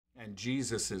And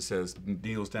Jesus, it says,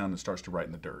 kneels down and starts to write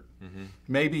in the dirt. Mm-hmm.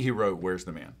 Maybe he wrote, "Where's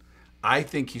the man?" I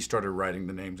think he started writing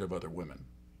the names of other women.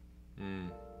 Mm.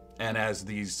 And as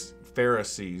these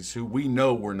Pharisees, who we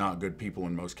know were not good people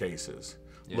in most cases,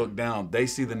 look down, they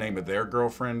see the name of their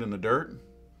girlfriend in the dirt,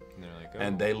 and they're like, oh.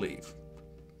 And they leave.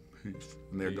 And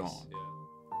they're gone. Yeah.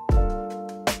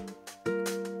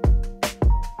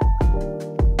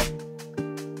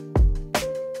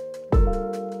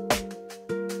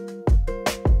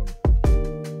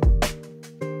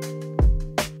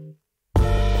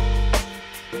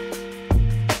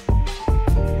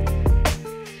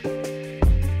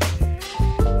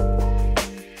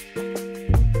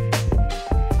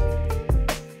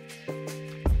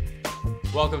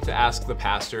 Welcome to Ask the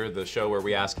Pastor, the show where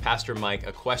we ask Pastor Mike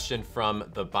a question from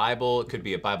the Bible. It could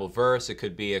be a Bible verse, it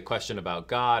could be a question about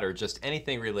God, or just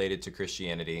anything related to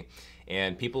Christianity.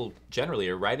 And people generally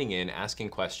are writing in, asking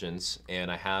questions,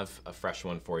 and I have a fresh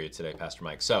one for you today, Pastor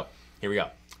Mike. So, here we go.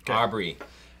 Okay. Aubrey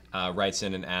writes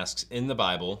in and asks, in the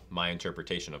Bible, my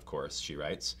interpretation, of course, she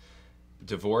writes,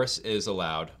 divorce is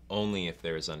allowed only if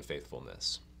there is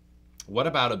unfaithfulness. What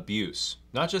about abuse?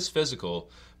 Not just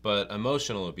physical, but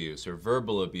emotional abuse or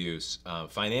verbal abuse,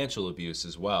 financial abuse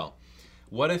as well.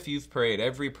 What if you've prayed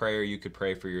every prayer you could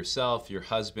pray for yourself, your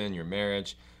husband, your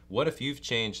marriage? What if you've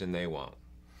changed and they won't?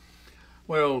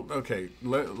 Well, okay,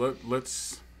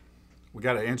 we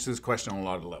got to answer this question on a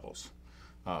lot of levels.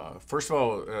 First of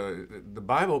all, the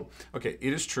Bible, okay,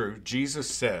 it is true. Jesus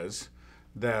says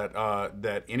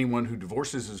that anyone who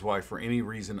divorces his wife for any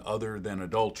reason other than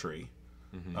adultery,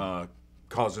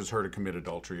 causes her to commit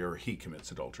adultery, or he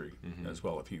commits adultery as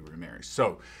well if he remarries.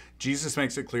 So Jesus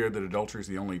makes it clear that adultery is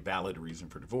the only valid reason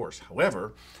for divorce.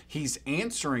 However, he's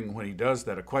answering, when he does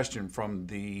that, a question from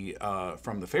the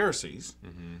Pharisees,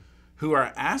 who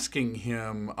are asking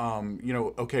him,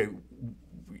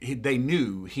 they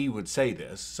knew he would say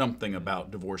this, something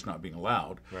about divorce not being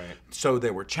allowed. Right. So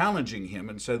they were challenging him,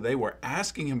 and so they were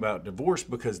asking him about divorce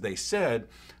because they said,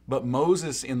 but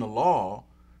Moses in the law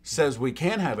says we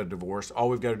can have a divorce. All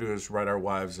we've got to do is write our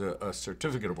wives a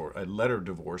certificate of divorce, a letter of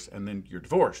divorce, and then you're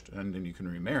divorced, and then you can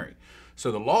remarry.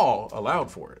 So the law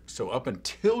allowed for it. So up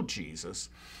until Jesus,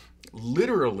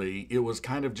 literally, it was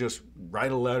kind of just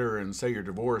write a letter and say you're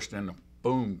divorced, and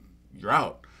boom, you're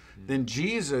out. Then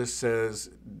Jesus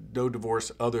says no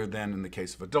divorce other than in the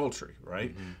case of adultery,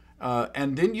 right?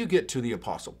 And then you get to the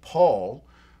Apostle Paul,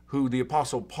 who the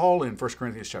Apostle Paul in 1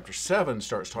 Corinthians chapter 7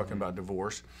 starts talking about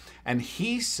divorce, and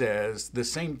he says the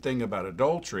same thing about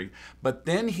adultery, but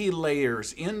then he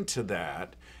layers into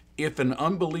that, if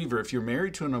you're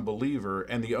married to an unbeliever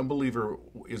and the unbeliever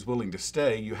is willing to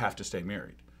stay, you have to stay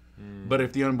married. But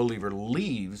if the unbeliever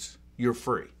leaves, you're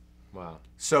free. Wow.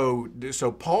 So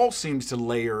Paul seems to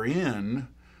layer in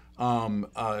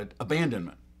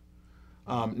abandonment.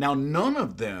 Now, none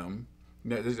of them,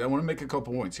 I want to make a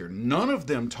couple points here. None of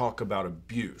them talk about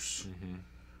abuse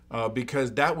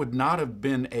because that would not have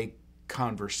been a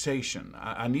conversation.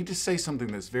 I need to say something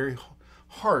that's very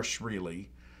harsh, really,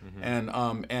 and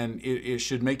it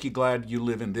should make you glad you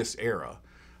live in this era.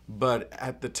 But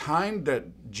at the time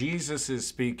that Jesus is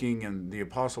speaking and the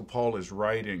Apostle Paul is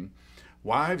writing,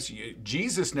 wives,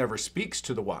 Jesus never speaks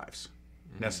to the wives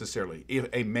necessarily. If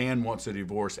a man wants a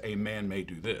divorce, a man may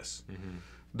do this.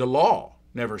 The law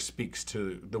never speaks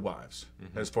to the wives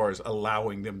as far as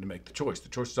allowing them to make the choice. The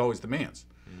choice is always the man's.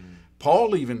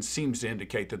 Paul even seems to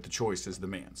indicate that the choice is the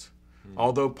man's.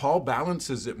 Although Paul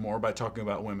balances it more by talking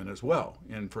about women as well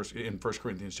in 1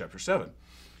 Corinthians chapter 7.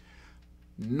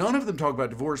 None of them talk about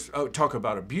divorce, talk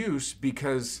about abuse,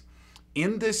 because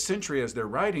in this century, as they're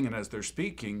writing and as they're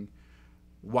speaking,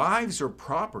 wives are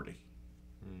property.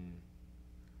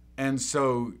 And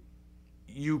so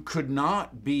you could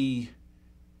not be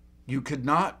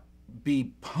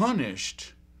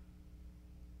punished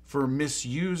for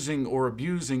misusing or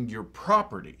abusing your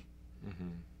property.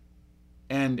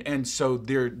 And so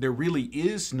there really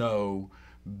is no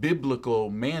biblical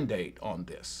mandate on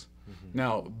this.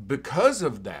 Now, because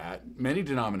of that, many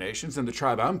denominations, and the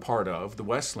tribe I'm part of, the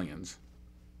Wesleyans,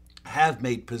 have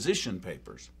made position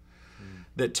papers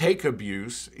that take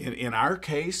abuse, in our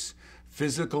case,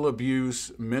 physical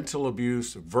abuse, mental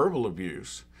abuse, verbal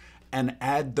abuse, and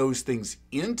add those things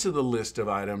into the list of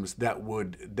items that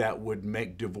would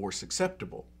make divorce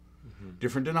acceptable.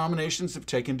 Different denominations have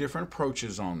taken different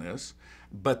approaches on this,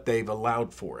 but they've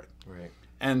allowed for it. Right.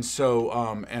 And so,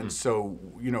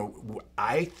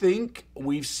 I think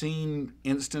we've seen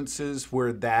instances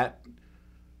where that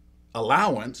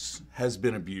allowance has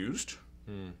been abused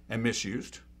and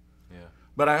misused. Yeah.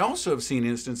 But I also have seen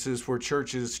instances where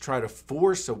churches try to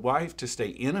force a wife to stay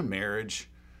in a marriage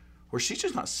where she's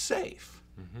just not safe.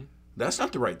 That's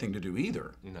not the right thing to do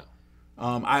either. No.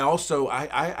 I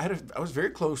was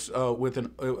very close with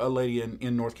a lady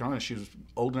in North Carolina. She was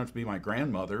old enough to be my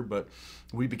grandmother, but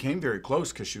we became very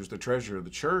close because she was the treasurer of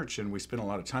the church, and we spent a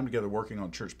lot of time together working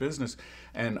on church business.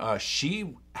 And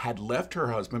she had left her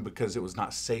husband because it was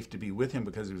not safe to be with him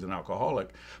because he was an alcoholic,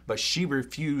 but she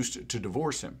refused to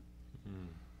divorce him.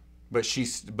 But she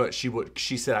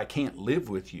said, I can't live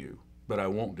with you, but I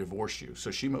won't divorce you.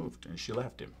 So she moved and she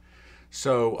left him.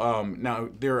 So now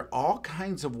there are all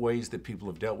kinds of ways that people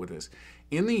have dealt with this.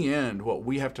 In the end, what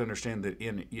we have to understand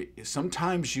that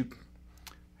sometimes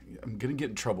I'm going to get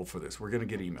in trouble for this. We're going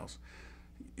to get emails.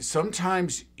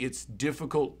 Sometimes it's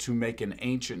difficult to make an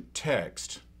ancient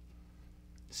text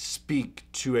speak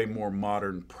to a more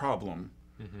modern problem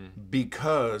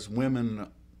because women,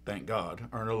 thank God,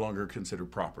 are no longer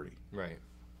considered property. Right.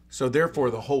 So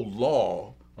therefore, the whole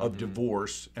law of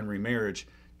divorce and remarriage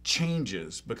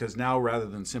changes, because now rather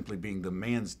than simply being the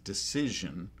man's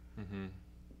decision,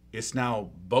 it's now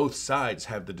both sides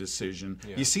have the decision.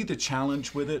 Yeah. You see the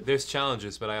challenge with it? There's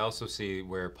challenges, but I also see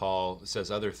where Paul says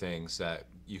other things that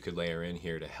you could layer in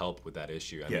here to help with that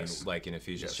issue. I mean, like in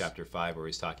Ephesians chapter 5, where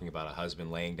he's talking about a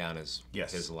husband laying down his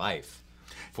life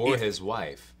for his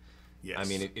wife. Yes. I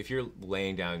mean, if you're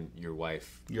laying down your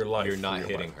wife, you're not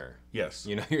hitting her. Yes.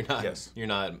 You know, you're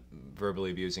not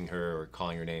verbally abusing her or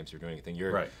calling her names or doing anything.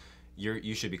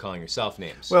 You should be calling yourself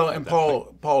names. Well, and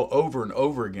Paul over and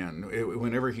over again,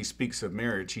 whenever he speaks of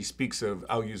marriage, he speaks of,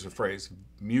 I'll use a phrase,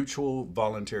 mutual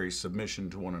voluntary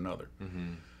submission to one another.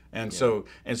 And so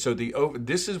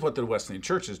this is what the Wesleyan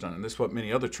Church has done, and this is what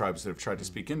many other tribes that have tried to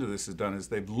speak into this has done, is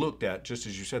they've looked at, just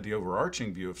as you said, the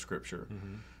overarching view of Scripture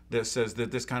that says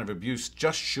that this kind of abuse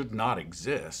just should not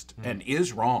exist and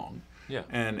is wrong. Yeah.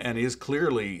 And is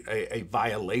clearly a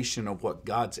violation of what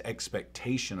God's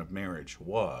expectation of marriage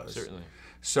was. Certainly.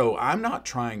 So I'm not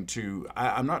trying to,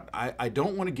 I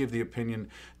don't want to give the opinion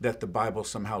that the Bible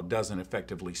somehow doesn't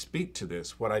effectively speak to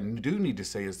this. What I do need to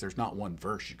say is there's not one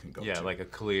verse you can go to. Yeah, like a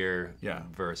clear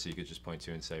verse you could just point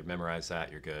to and say, memorize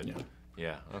that, you're good. Yeah.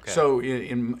 Yeah, okay. So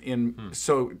and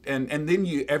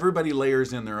then everybody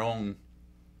layers in their own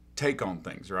take on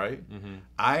things, right?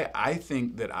 I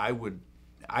think that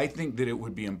it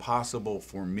would be impossible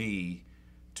for me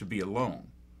to be alone.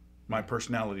 My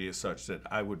personality is such that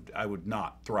I would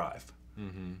not thrive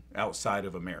outside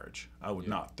of a marriage. I would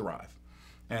not thrive.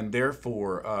 And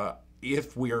therefore,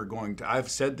 if we are going to,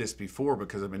 I've said this before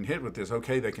because I've been hit with this,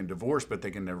 okay, they can divorce, but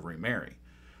they can never remarry.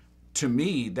 To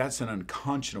me, that's an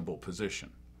unconscionable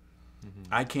position.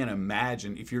 I can't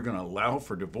imagine, if you're going to allow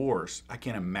for divorce, I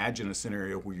can't imagine a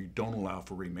scenario where you don't allow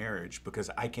for remarriage,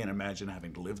 because I can't imagine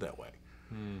having to live that way.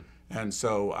 And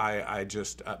so I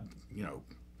just,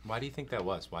 Why do you think that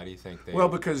was? Why do you think they... Well,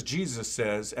 because Jesus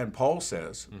says, and Paul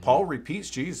says, Paul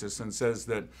repeats Jesus and says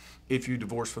that if you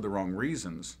divorce for the wrong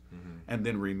reasons and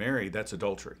then remarry, that's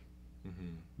adultery.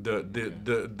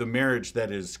 The marriage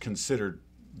that is considered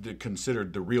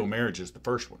the real marriage is the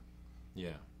first one.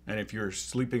 Yeah. And if you're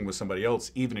sleeping with somebody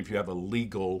else, even if you have a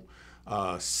legal,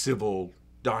 civil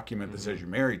document that says you're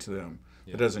married to them,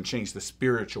 it doesn't change the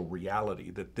spiritual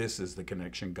reality that this is the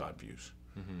connection God views.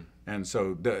 And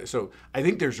so I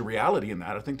think there's a reality in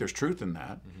that. I think there's truth in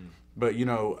that. But,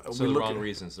 so the wrong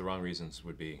reasons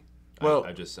would be,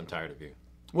 I'm tired of you.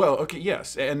 Well, okay,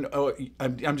 yes, and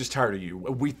I'm just tired of you.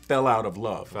 We fell out of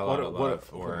love. What a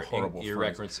horrible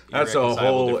phrase. That's a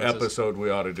whole episode we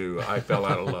ought to do. I fell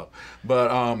out of love. But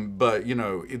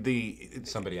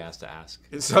somebody has to ask.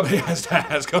 Somebody has to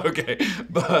ask. Okay,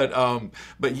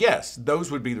 but yes,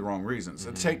 those would be the wrong reasons.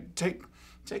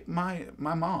 Take my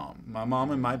mom. My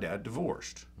mom and my dad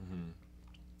divorced.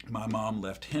 My mom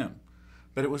left him,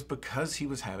 but it was because he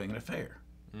was having an affair.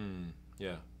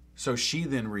 Yeah. So she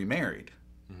then remarried.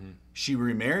 She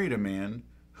remarried a man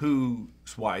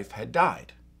whose wife had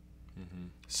died.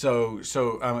 So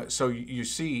you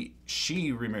see,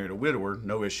 she remarried a widower.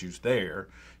 No issues there.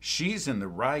 She's in the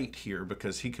right here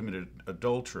because he committed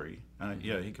adultery.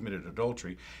 He committed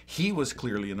adultery. He was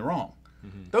clearly in the wrong.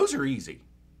 Those are easy.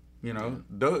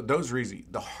 Those are easy.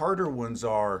 The harder ones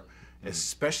are,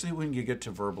 especially when you get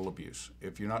to verbal abuse.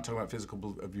 If you're not talking about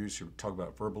physical abuse, you're talking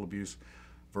about verbal abuse.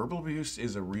 Verbal abuse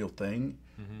is a real thing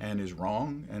and is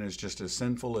wrong and is just as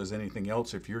sinful as anything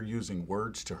else if you're using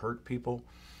words to hurt people.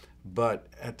 But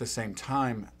at the same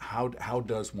time, how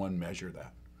does one measure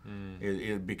that?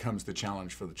 It becomes the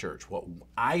challenge for the church. What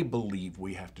I believe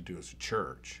we have to do as a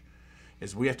church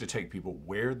is we have to take people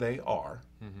where they are,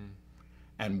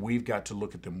 and we've got to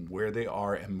look at them where they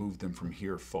are and move them from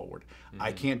here forward.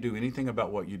 I can't do anything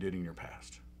about what you did in your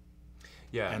past.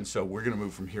 Yeah. And so we're going to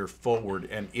move from here forward.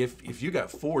 And if you got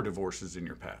 4 divorces in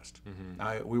your past,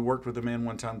 we worked with a man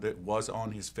one time that was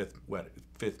on his fifth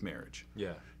marriage.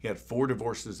 Yeah. He had 4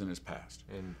 divorces in his past.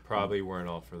 And probably weren't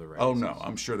all for the right Oh, reasons. no,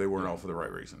 I'm sure they weren't all for the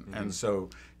right reason. And so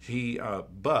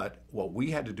but what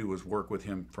we had to do was work with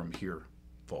him from here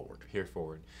forward. Here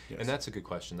forward. Yes. And that's a good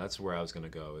question. That's where I was going to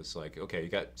go. Is like, okay, you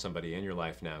got somebody in your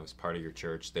life now who's part of your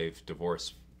church. They've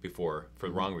divorced before for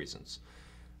the wrong reasons.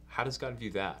 How does God view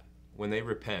that? When they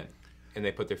repent and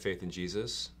they put their faith in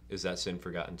Jesus, is that sin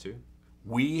forgotten too?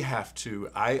 We have to,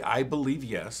 I believe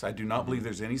yes. I do not believe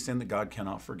there's any sin that God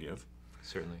cannot forgive.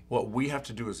 Certainly. What we have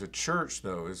to do as a church,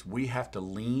 though, is we have to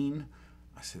lean,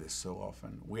 I say this so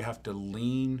often, we have to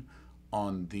lean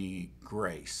on the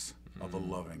grace of a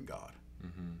loving God.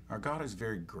 Our God is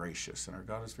very gracious and our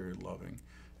God is very loving,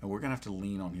 and we're going to have to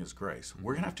lean on his grace.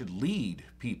 We're going to have to lead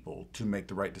people to make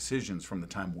the right decisions from the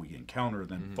time we encounter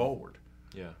them forward.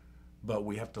 Yeah. But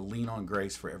we have to lean on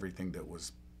grace for everything that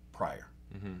was prior.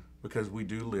 Because we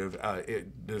do live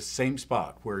the same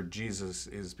spot where Jesus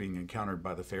is being encountered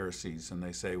by the Pharisees, and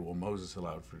they say, well, Moses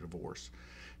allowed for divorce.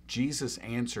 Jesus'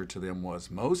 answer to them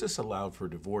was, Moses allowed for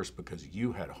divorce because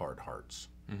you had hard hearts,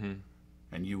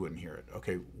 and you wouldn't hear it.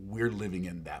 Okay, we're living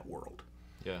in that world.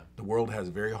 Yeah. The world has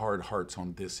very hard hearts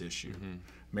on this issue.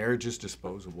 Marriage is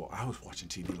disposable. I was watching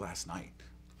TV last night.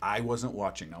 I wasn't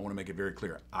watching. I want to make it very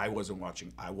clear. I wasn't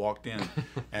watching. I walked in,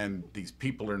 and these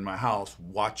people are in my house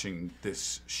watching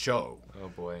this show. Oh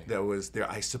boy. That was there.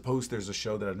 I suppose there's a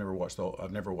show that I've never watched.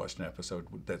 I've never watched an episode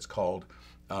that's called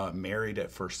Married at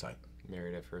First Sight.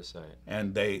 Married at First Sight.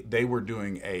 And they were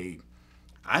doing a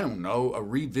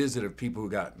revisit of people who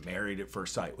got married at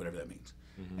first sight, whatever that means,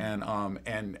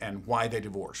 and why they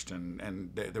divorced,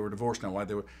 and they were divorced now. Why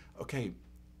they were okay.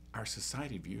 Our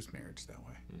society views marriage that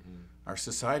way. Our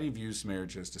society views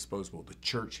marriage as disposable. The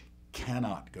church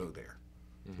cannot go there.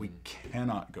 We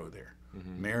cannot go there.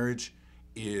 Marriage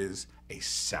is a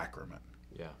sacrament.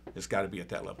 Yeah. It's got to be at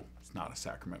that level. It's not a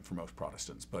sacrament for most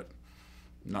Protestants, but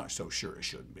not so sure it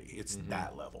shouldn't be. It's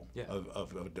that level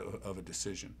of a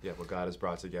decision. Yeah, what God has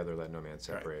brought together, let no man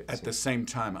separate. At the same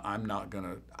time, I'm not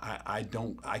gonna. I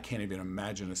can't even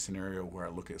imagine a scenario where I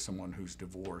look at someone who's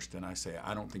divorced and I say,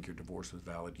 I don't think your divorce is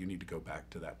valid. You need to go back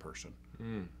to that person.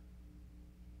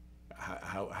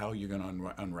 How are you going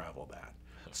to unravel that?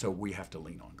 So we have to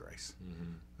lean on grace.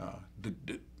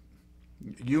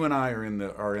 You and I are in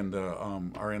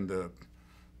the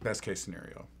best case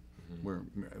scenario.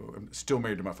 I'm still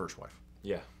married to my first wife.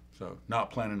 Yeah. So not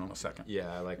planning on a second.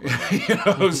 Yeah, I like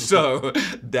that. So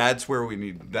that's where we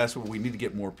need. That's what we need to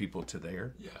get more people to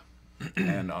there. Yeah.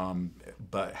 And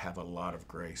but have a lot of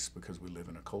grace, because we live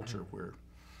in a culture where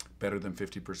better than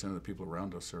 50% of the people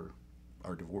around us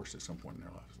are divorced at some point in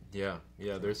their lives. Yeah,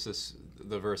 yeah. There's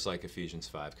the verse like Ephesians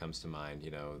 5 comes to mind.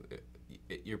 You know,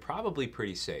 you're probably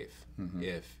pretty safe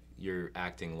if you're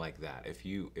acting like that. If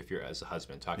you're as a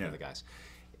husband talking to the guys,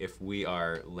 if we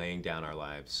are laying down our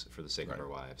lives for the sake of our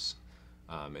wives,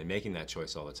 and making that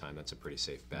choice all the time, that's a pretty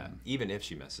safe bet, even if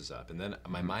she messes up. And then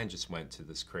my mind just went to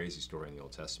this crazy story in the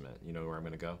Old Testament. You know where I'm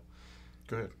going to go?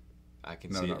 Go ahead. I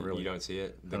can see it. Not really. You don't see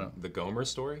it? The Gomer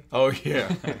story? Oh,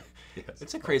 yeah. Yes.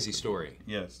 It's a crazy story.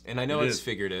 Yes. And I know it's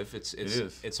figurative.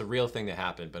 It's a real thing that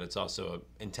happened, but it's also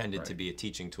intended to be a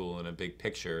teaching tool and a big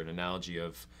picture, an analogy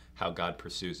of how God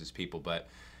pursues his people. But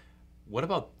what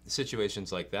about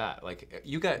situations like that? Like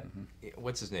you got,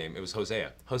 what's his name? It was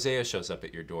Hosea. Hosea shows up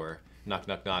at your door. Knock,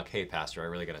 knock, knock. Hey, pastor, I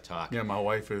really got to talk. Yeah, my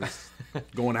wife is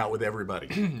going out with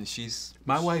everybody.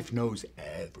 My wife knows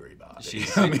everybody.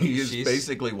 I mean, he's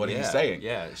basically what he's saying.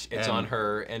 Yeah, it's on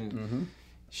her, and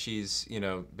she's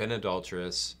been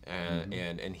adulterous,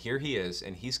 and here he is,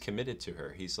 and he's committed to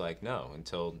her. He's like, no,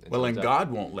 until and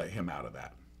God won't let him out of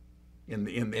that. In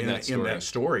that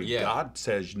story, God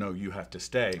says, no, you have to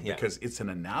stay, because it's an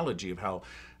analogy of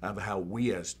how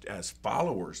we as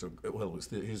followers of, well, it was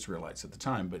the Israelites at the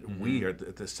time, but we are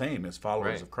the same as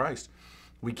followers of Christ.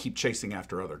 We keep chasing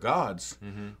after other gods.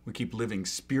 We keep living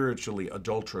spiritually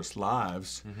adulterous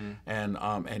lives,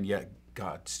 and yet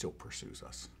God still pursues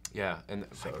us. Yeah, and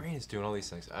my brain is doing all these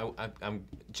things. I'm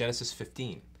Genesis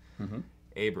 15.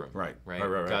 Abram, right.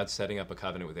 God's setting up a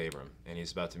covenant with Abram, and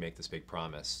he's about to make this big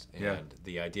promise. And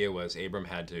the idea was Abram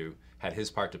had his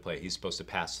part to play. He's supposed to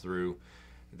pass through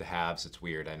the halves. It's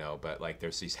weird, I know, but like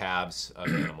there's these halves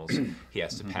of animals he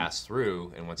has to pass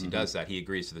through, and once he does that, he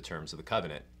agrees to the terms of the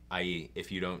covenant, i.e. if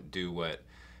you don't do what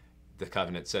the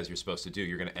covenant says you're supposed to do,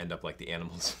 you're going to end up like the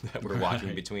animals that we're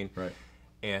walking between. Right.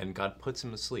 And God puts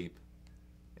him asleep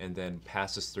and then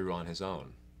passes through on his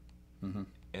own.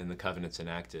 And the covenant's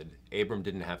enacted. Abram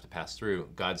didn't have to pass through.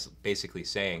 God's basically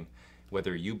saying,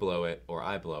 whether you blow it or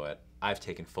I blow it, I've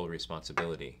taken full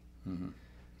responsibility.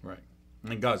 Right.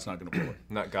 And God's not going to blow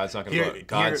it. God's not going to blow it.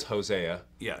 God's Hosea.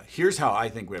 Yeah. Here's how I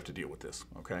think we have to deal with this,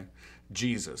 okay?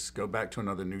 Jesus, go back to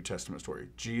another New Testament story.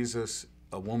 Jesus,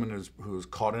 a woman who was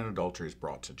caught in adultery is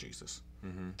brought to Jesus,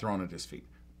 thrown at his feet.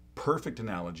 Perfect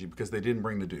analogy, because they didn't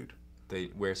bring the dude.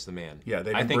 Where's the man? Yeah,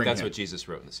 they didn't I think bring that's him. what Jesus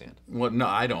wrote in the sand. Well, no,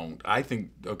 I don't. I think,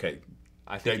 okay,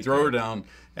 I think they throw her down,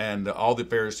 and all the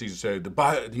Pharisees say,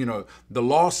 the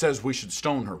law says we should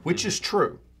stone her, which is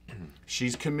true.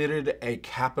 She's committed a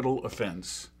capital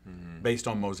offense based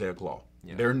on Mosaic law.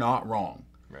 Yeah. They're not wrong.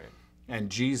 Right. And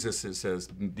Jesus, it says,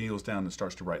 kneels down and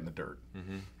starts to write in the dirt.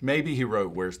 Maybe he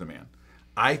wrote, "Where's the man?"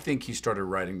 I think he started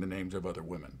writing the names of other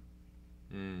women.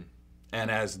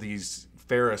 And as these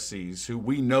Pharisees, who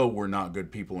we know were not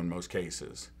good people in most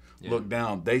cases, look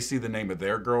down, they see the name of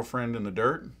their girlfriend in the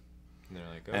dirt, and they're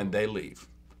like, and they leave.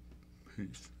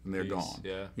 And they're gone.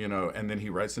 Yeah. And then he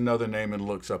writes another name and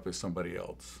looks up as somebody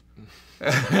else.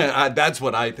 That's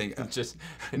what I think.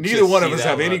 Neither one of us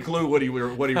have any clue what he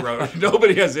wrote.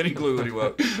 Nobody has any clue what he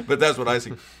wrote. But that's what I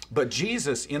see. But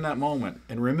Jesus, in that moment,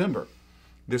 and remember,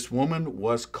 this woman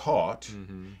was caught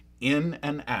in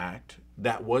an act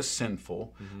that was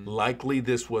sinful. Likely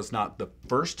this was not the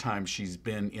first time she's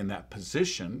been in that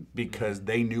position, because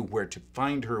they knew where to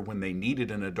find her when they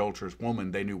needed an adulterous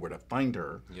woman. They knew where to find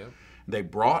her. Yep. They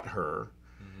brought her.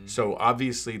 So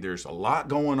obviously there's a lot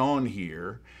going on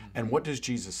here. And what does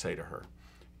Jesus say to her?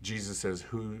 Jesus says,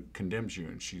 "Who condemns you?"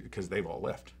 And because they've all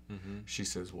left. She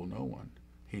says, "Well, no one."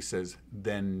 He says,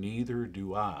 "Then neither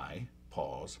do I,"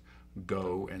 pause,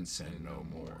 "go and sin no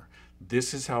more."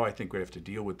 This is how I think we have to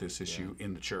deal with this issue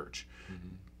in the church.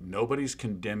 Nobody's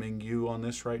condemning you on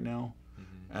this right now,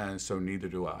 and so neither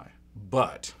do I.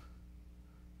 But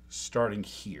starting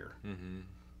here,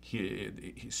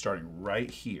 starting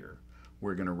right here,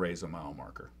 we're going to raise a mile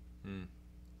marker.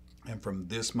 And from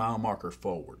this mile marker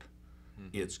forward,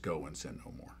 it's go and sin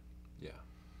no more. Yeah.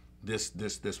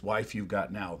 This wife you've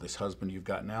got now, this husband you've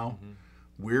got now,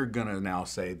 we're going to now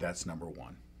say that's number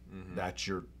one. That's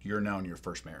you're now in your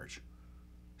first marriage.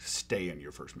 Stay in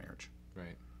your first marriage.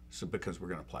 Right. So because we're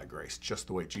going to apply grace just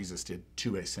the way Jesus did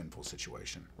to a sinful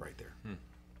situation right there.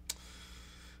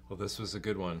 Well, this was a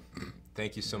good one.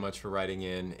 Thank you so much for writing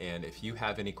in. And if you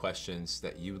have any questions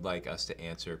that you would like us to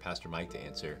answer, Pastor Mike to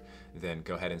answer, then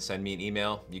go ahead and send me an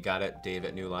email. You got it,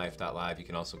 dave@newlife.live. You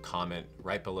can also comment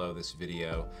right below this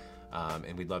video,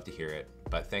 and we'd love to hear it.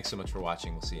 But thanks so much for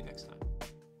watching. We'll see you next time.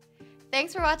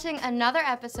 Thanks for watching another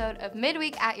episode of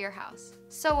Midweek at Your House.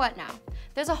 So what now?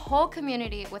 There's a whole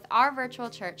community with our virtual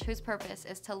church whose purpose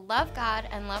is to love God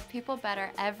and love people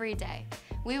better every day.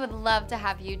 We would love to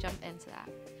have you jump into that.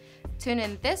 Tune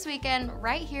in this weekend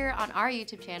right here on our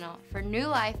YouTube channel for New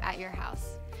Life at Your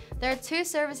House. There are 2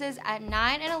 services at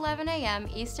 9 and 11 a.m.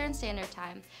 Eastern Standard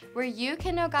Time where you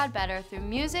can know God better through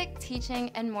music, teaching,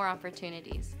 and more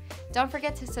opportunities. Don't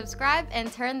forget to subscribe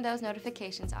and turn those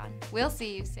notifications on. We'll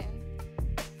see you soon.